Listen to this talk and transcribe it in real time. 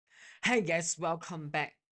Hey guys, welcome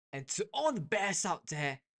back. And to all the bears out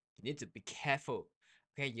there, you need to be careful.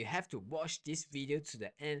 Okay, you have to watch this video to the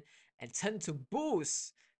end and turn to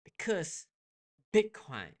bulls because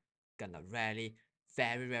Bitcoin gonna rally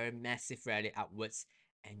very massive rally upwards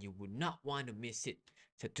and you would not want to miss it.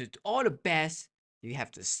 So to all the bears, you have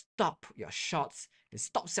to stop your shorts and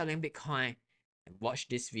stop selling Bitcoin and watch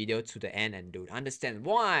this video to the end and you'll understand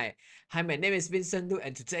why. Hi, my name is Vincent Loo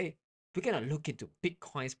and today we're gonna look into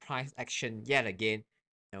Bitcoin's price action yet again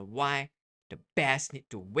and why the bears need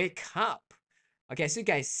to wake up. Okay, so you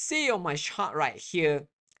guys see on my chart right here,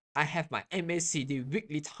 I have my MACD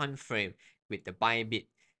weekly time frame with the Bybit,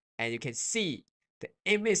 and you can see the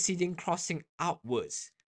MACD crossing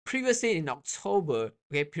outwards. Previously in October,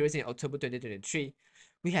 previously in October 2023,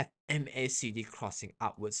 we have MACD crossing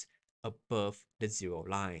outwards above the zero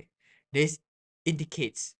line. This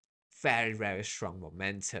indicates very strong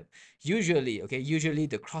momentum. Usually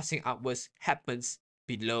the crossing upwards happens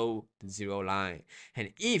below the zero line,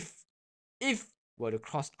 and if were to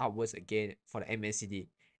cross upwards again for the MACD,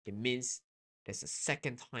 it means there's a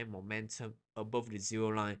second time momentum above the zero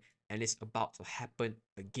line and it's about to happen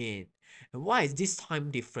again. And why is this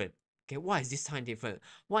time different? Okay, why is this time different?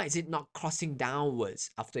 Why is it not crossing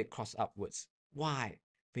downwards after it crossed upwards? Why?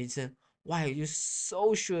 Vincent, why are you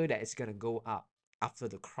so sure that it's gonna go up after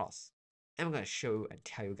the cross? I'm gonna show you and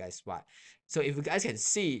tell you guys why. So if you guys can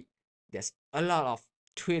see, there's a lot of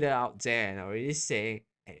Twitter out there and already saying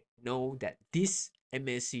know that this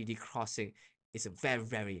MACD crossing is a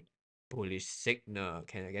very bullish signal.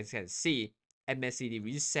 You guys can see MACD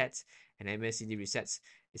resets and MACD resets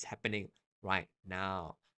is happening right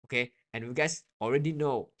now. Okay, and you guys already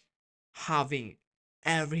know halving,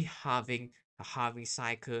 every halving, a halving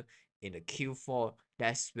cycle in the Q4,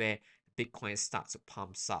 that's where Bitcoin starts to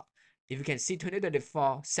pump up. If you can see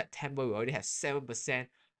 2024 September, we already have 7%.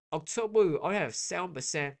 October, we already have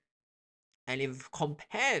 7%. And if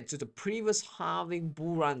compared to the previous halving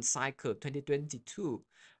bull run cycle 2022,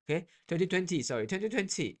 okay,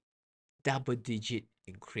 2020, double digit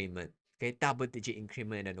increment, okay, double digit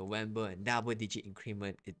increment in November and double digit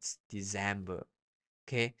increment it's December,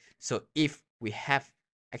 okay. So if we have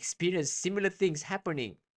experienced similar things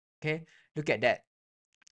happening, okay, look at that,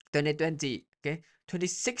 2020, okay,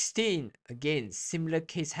 2016 again similar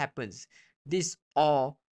case happens. This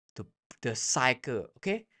all the cycle,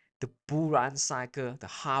 okay, the bull run cycle, the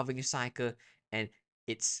halving cycle, and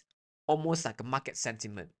it's almost like a market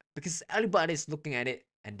sentiment because everybody is looking at it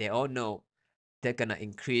and they all know they're gonna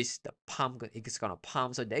increase the pump, it's gonna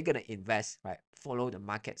pump, so they're gonna invest, right? Follow the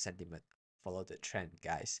market sentiment, follow the trend,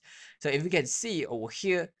 guys. So if you can see over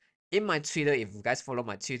here in my Twitter, if you guys follow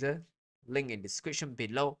my Twitter, link in description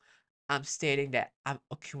below, I'm stating that I'm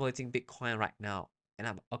accumulating Bitcoin right now and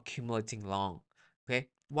I'm accumulating long. Okay,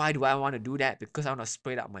 why do I want to do that? Because I want to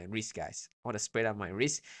spread out my risk, guys. I want to spread out my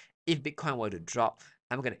risk. If Bitcoin were to drop,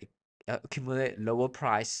 I'm gonna accumulate lower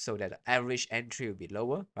price so that the average entry will be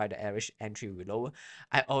lower, right? The average entry will be lower.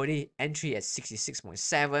 I already entry at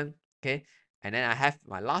 66.7, okay, and then I have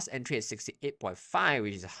my last entry at 68.5,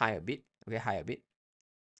 which is higher bit, okay, higher bit,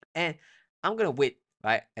 and I'm gonna wait,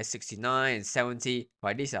 right, at 69 and 70,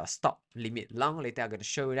 right? These are stop limit long. Later I'm gonna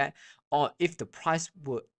show you that. Or if the price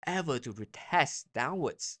were ever to retest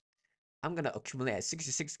downwards, I'm gonna accumulate at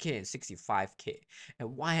 66k and 65k.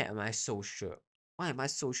 And why am I so sure? Why am I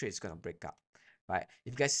so sure it's gonna break up? Right?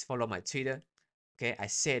 If you guys follow my Twitter, okay, I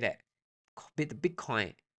say that the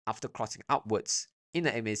Bitcoin after crossing upwards in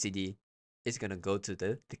the MACD is gonna go to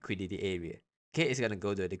the liquidity area. Okay, it's gonna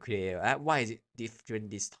go to the liquidity area. Right? Why is it different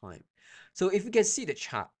this time? So if you can see the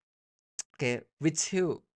chart, okay,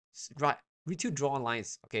 retail, right, retail draw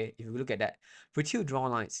lines, okay, if you look at that, retail draw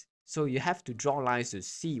lines, so you have to draw lines to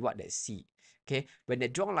see what they see, okay. When they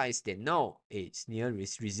draw lines, they know it's near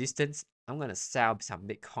resistance. I'm gonna sell some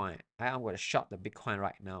Bitcoin, right? I'm gonna short the Bitcoin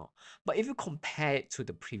right now. But if you compare it to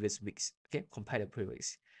the previous weeks, okay, compare the previous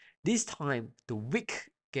weeks, this time the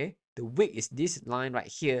wick, okay, the wick is this line right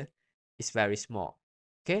here, is very small,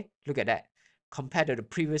 okay. Look at that, compared to the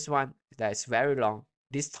previous one that is very long,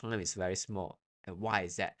 this time is very small. And why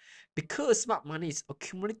is that? Because smart money is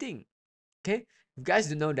accumulating. Okay, you guys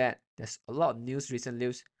do know that there's a lot of news, recent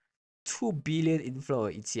news, 2 billion inflow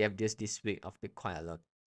of ETF this week of Bitcoin alone.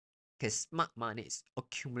 Because smart money is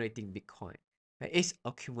accumulating Bitcoin. It's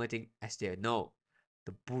accumulating, as they know.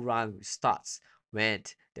 The bull run starts when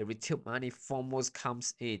the retail money foremost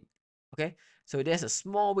comes in. Okay, so there's a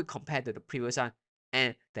small week compared to the previous one,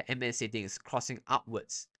 and the MACD is crossing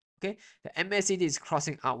upwards. Okay, the MACD is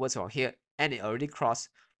crossing upwards from here, and it already crossed.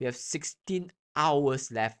 We have 16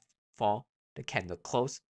 hours left for the candle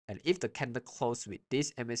close And if the candle close with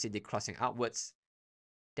this MACD crossing upwards,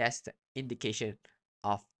 that's the indication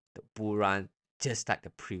of the bull run, just like the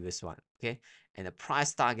previous one. Okay, and the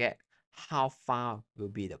price target, how far will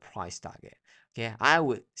be the price target? Okay, I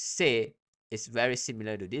would say it's very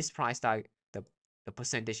similar to this price target, the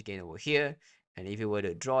percentage gain over here. And if you were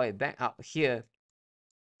to draw it back up here,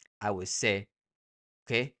 I would say,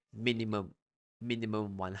 okay, minimum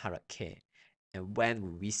 100k. And when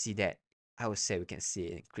will we see that? I would say we can see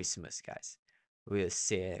it in Christmas, guys. We'll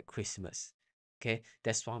see it at Christmas. Okay,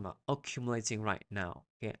 that's why I'm accumulating right now.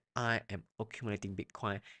 Okay, I am accumulating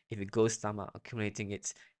Bitcoin. If it goes down, I'm accumulating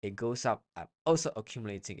it. It goes up, I'm also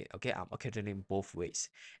accumulating it. Okay, I'm accumulating both ways.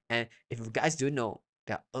 And if you guys do know,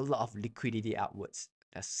 there are a lot of liquidity outwards.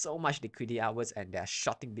 There's so much liquidity outwards, and they're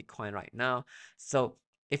shorting Bitcoin right now. So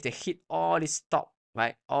if they hit all this top,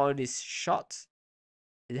 right, all these shorts,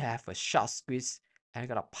 they have a short squeeze and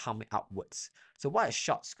gonna pump it upwards. So what is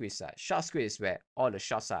short squeeze? Short squeeze is where all the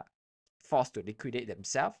shorts are forced to liquidate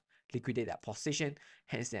themselves, liquidate their position,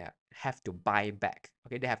 hence they have to buy back.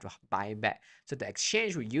 Okay, they have to buy back. So the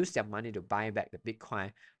exchange will use their money to buy back the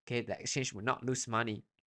Bitcoin. Okay, the exchange will not lose money,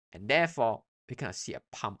 and therefore we can see a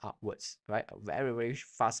pump upwards, right? A very, very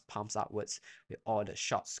fast pumps upwards with all the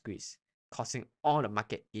short squeeze, causing all the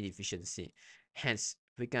market inefficiency. Hence,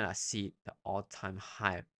 we're gonna see the all-time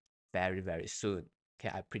high very, very soon.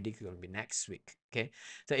 Okay, I predict it will be next week. Okay,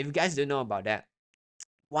 so if you guys don't know about that,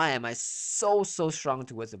 why am I so strong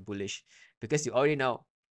towards the bullish? Because you already know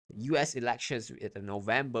the US elections in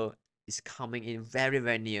November is coming in very,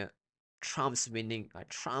 very near. Trump's winning,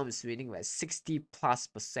 Trump's winning by 60 plus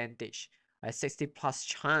percentage, 60 plus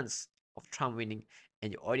chance of Trump winning,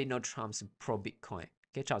 and you already know Trump's pro Bitcoin.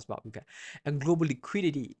 Okay, Trump's about Bitcoin. And global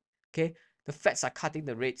liquidity. Okay, the Feds are cutting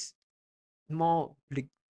the rates. More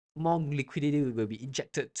liquidity will be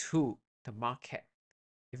injected to the market.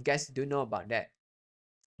 If you guys do know about that,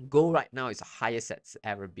 gold right now is the highest it's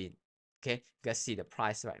ever been. Okay, you guys see the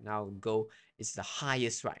price right now. Gold is the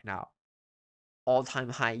highest right now, all-time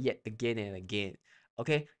high yet again and again.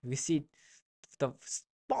 Okay, we see the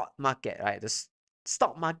spot market, right? The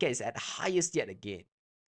stock market is at the highest yet again.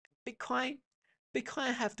 Bitcoin,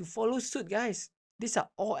 Bitcoin have to follow suit, guys. These are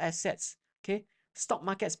all assets. Okay, stock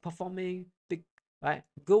market is performing, big, right?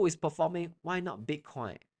 Gold is performing. Why not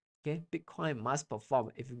Bitcoin? Okay, Bitcoin must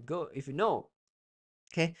perform. If you know,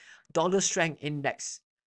 okay, dollar strength index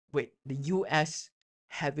with the US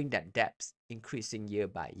having that depth increasing year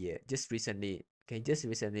by year. Just recently,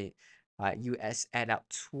 US add up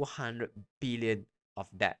 200 billion of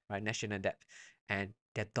debt, right? National debt, and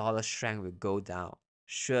the dollar strength will go down.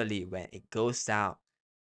 Surely, when it goes down,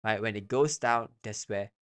 right? When it goes down, that's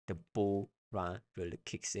where the bull run really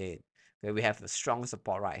kicks in. Okay, we have a strong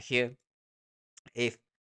support right here. If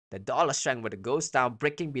the dollar strength were to goes down,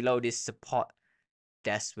 breaking below this support,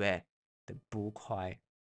 that's where the bull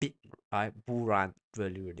run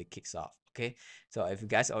really kicks off. Okay, so if you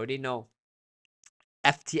guys already know,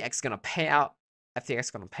 FTX gonna pay out,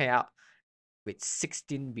 with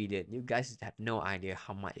 16 billion. You guys have no idea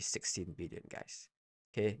how much is 16 billion, guys.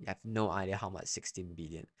 Okay, you have no idea how much 16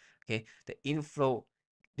 billion. Okay, the inflow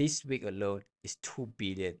this week alone is 2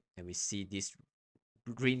 billion, and we see this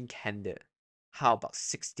green candle. How about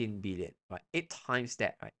 16 billion, right? 8 times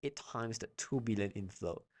that, right? 8 times the 2 billion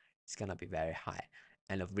inflow. It's gonna be very high,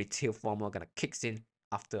 and the retail FOMO gonna kicks in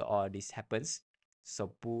after all this happens.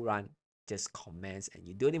 So bull run just commence, and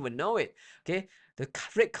you don't even know it. Okay, the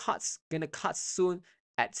rate cuts gonna cut soon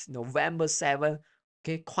at November 7.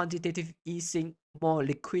 Okay, quantitative easing, more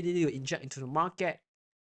liquidity will inject into the market.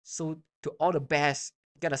 So to all the bears,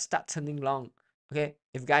 gotta start turning long. Okay,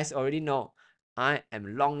 if you guys already know, I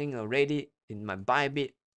am longing already in my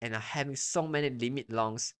Bybit, and I'm having so many limit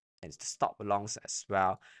longs and stop longs as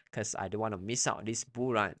well, because I don't want to miss out this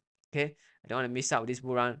bull run. Okay, I don't want to miss out this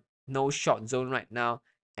bull run. No short zone right now,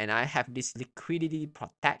 and I have this liquidity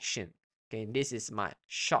protection. Okay, this is my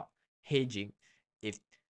short hedging. If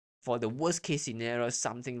for the worst case scenario,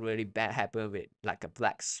 something really bad happen with like a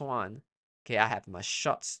black swan, okay, I have my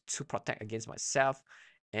shots to protect against myself,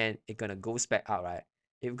 and it gonna goes back out, right?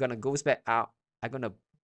 If it gonna goes back out, I'm gonna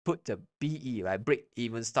put the BE, right, break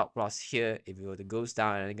even stop loss here. If it were to goes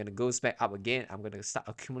down and it gonna goes back up again, I'm gonna start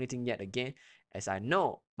accumulating yet again, as I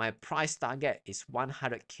know my price target is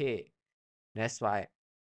 100k. That's why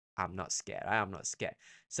I'm not scared. I'm not scared.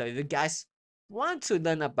 So if you guys want to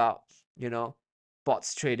learn about,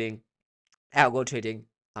 bots trading, algo trading,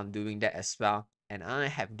 I'm doing that as well. And I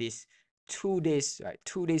have this 2 days, right?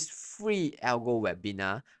 2 days free algo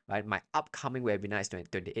webinar, right? My upcoming webinar is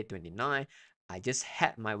 28, 29. I just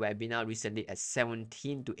had my webinar recently at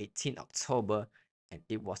 17 to 18 October, and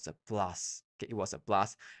it was a blast. Okay, it was a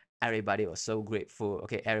blast. Everybody was so grateful.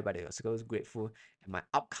 Okay, everybody was so grateful. And my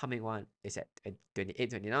upcoming one is at 28,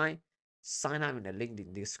 29. Sign up in the link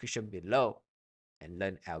in the description below and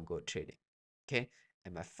learn algo trading. Okay,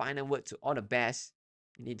 and my final word to all the bears: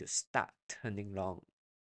 you need to start turning long.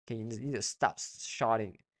 Okay, you need to stop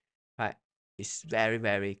shorting. Right? It's very,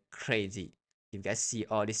 very crazy. You guys see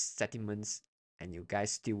all these settlements and you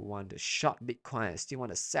guys still want to short Bitcoin, still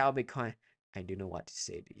want to sell Bitcoin, I don't know what to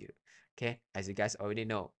say to you. Okay, as you guys already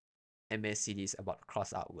know, MACD is about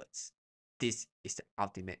cross outwards. This is the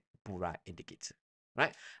ultimate bull run indicator.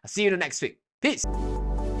 Right? I'll see you the next week. Peace.